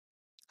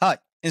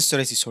In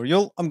today's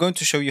tutorial, I'm going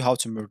to show you how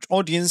to merge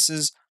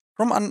audiences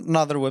from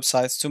another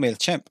website to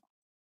Mailchimp.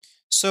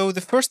 So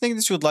the first thing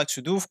that you would like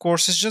to do, of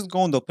course, is just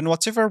go and open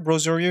whatever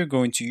browser you're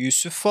going to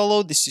use to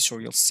follow this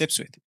tutorial steps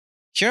with.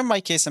 Here in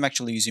my case, I'm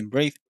actually using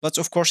Brave, but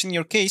of course in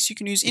your case, you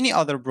can use any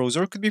other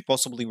browser could be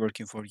possibly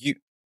working for you.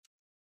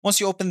 Once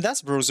you open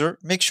that browser,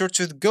 make sure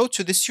to go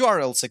to this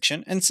URL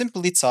section and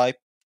simply type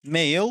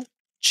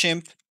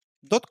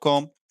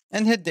mailchimp.com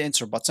and hit the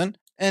enter button,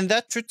 and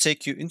that should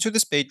take you into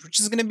this page, which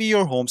is going to be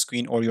your home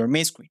screen or your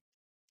main screen.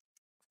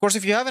 Of course,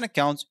 if you have an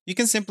account, you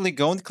can simply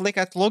go and click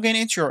at login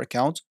into your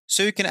account,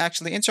 so you can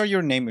actually enter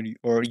your name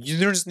or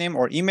user's name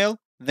or email,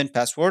 then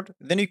password,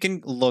 then you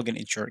can log in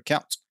into your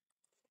account.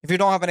 If you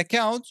don't have an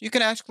account, you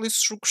can actually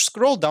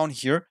scroll down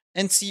here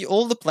and see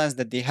all the plans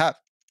that they have.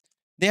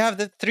 They have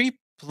the 3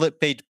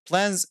 paid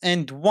plans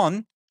and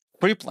 1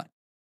 free plan.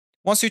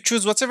 Once you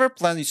choose whatever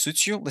plan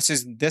suits you, let's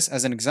use this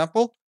as an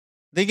example,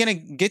 they're gonna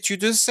get you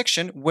to the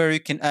section where you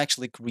can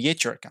actually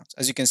create your account.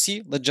 As you can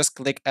see, let's just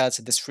click add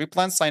this free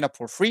plan, sign up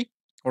for free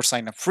or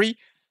sign up free,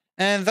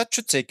 and that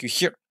should take you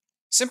here.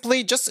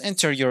 Simply just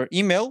enter your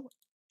email,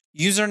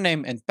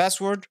 username and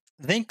password,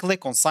 then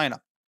click on sign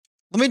up.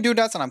 Let me do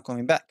that and I'm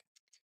coming back.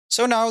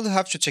 So now you'll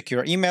have to check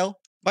your email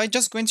by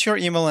just going to your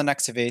email and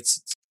activate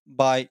it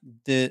by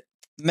the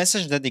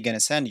message that they're gonna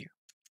send you.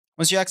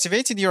 Once you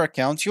activated your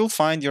account, you'll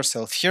find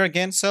yourself here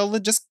again, so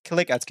let's just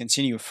click at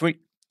continue free.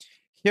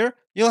 Here,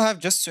 you'll have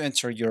just to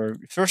enter your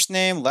first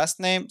name, last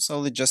name, so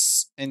let's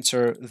just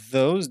enter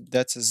those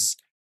that is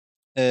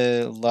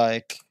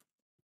like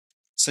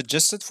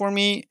suggested for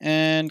me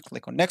and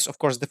click on next. Of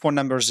course, the phone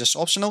number is just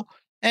optional.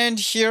 And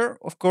here,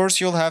 of course,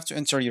 you'll have to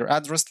enter your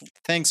address,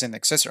 thanks, and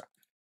etc.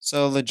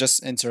 So let's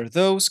just enter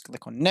those,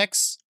 click on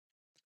next.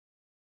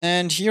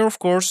 And here, of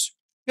course,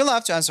 you'll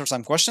have to answer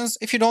some questions.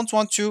 If you don't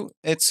want to,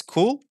 it's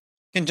cool.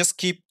 You can just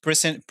keep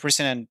pressing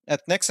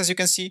at next, as you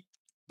can see.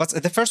 But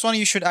the first one,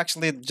 you should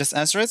actually just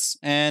answer it,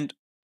 and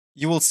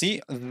you will see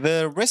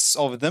the rest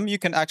of them, you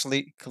can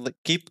actually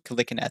keep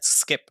clicking at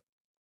skip.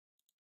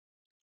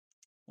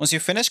 Once you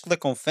finish,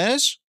 click on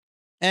finish.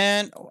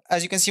 And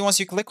as you can see, once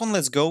you click on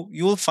let's go,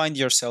 you will find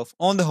yourself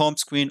on the home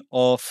screen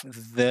of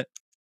the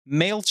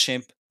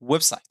Mailchimp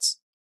websites.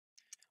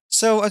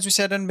 So as we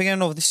said in the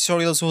beginning of this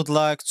tutorial, we would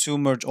like to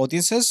merge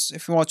audiences.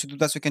 If you want to do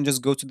that, we can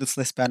just go to this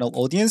list panel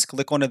audience,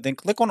 click on it, then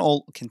click on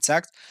all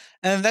contact,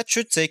 and that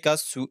should take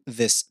us to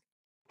this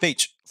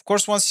page. Of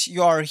course, once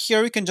you are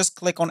here, you can just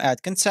click on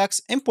add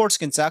contacts, import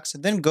contacts,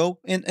 and then go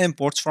in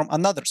imports from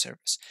another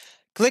service.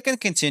 Click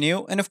and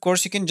continue, and of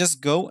course, you can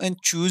just go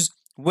and choose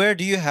where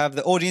do you have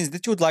the audience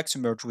that you would like to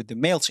merge with the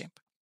Mailchimp.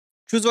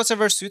 Choose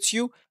whatever suits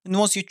you, and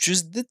once you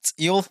choose it,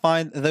 you'll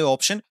find the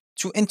option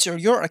to enter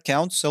your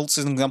account. So let's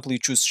say, for example, you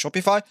choose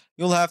Shopify,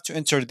 you'll have to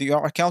enter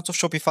your account of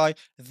Shopify.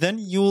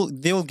 Then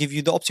they'll give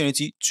you the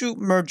opportunity to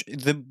merge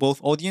the both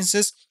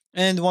audiences.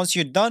 And once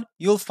you're done,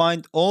 you'll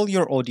find all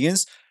your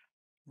audience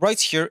right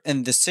here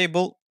in this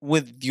table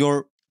with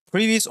your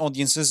previous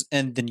audiences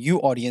and the new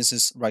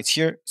audiences right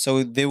here.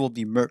 So they will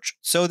be merged.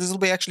 So this will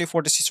be actually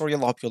for this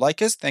tutorial. I hope you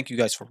like it. Thank you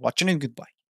guys for watching and goodbye.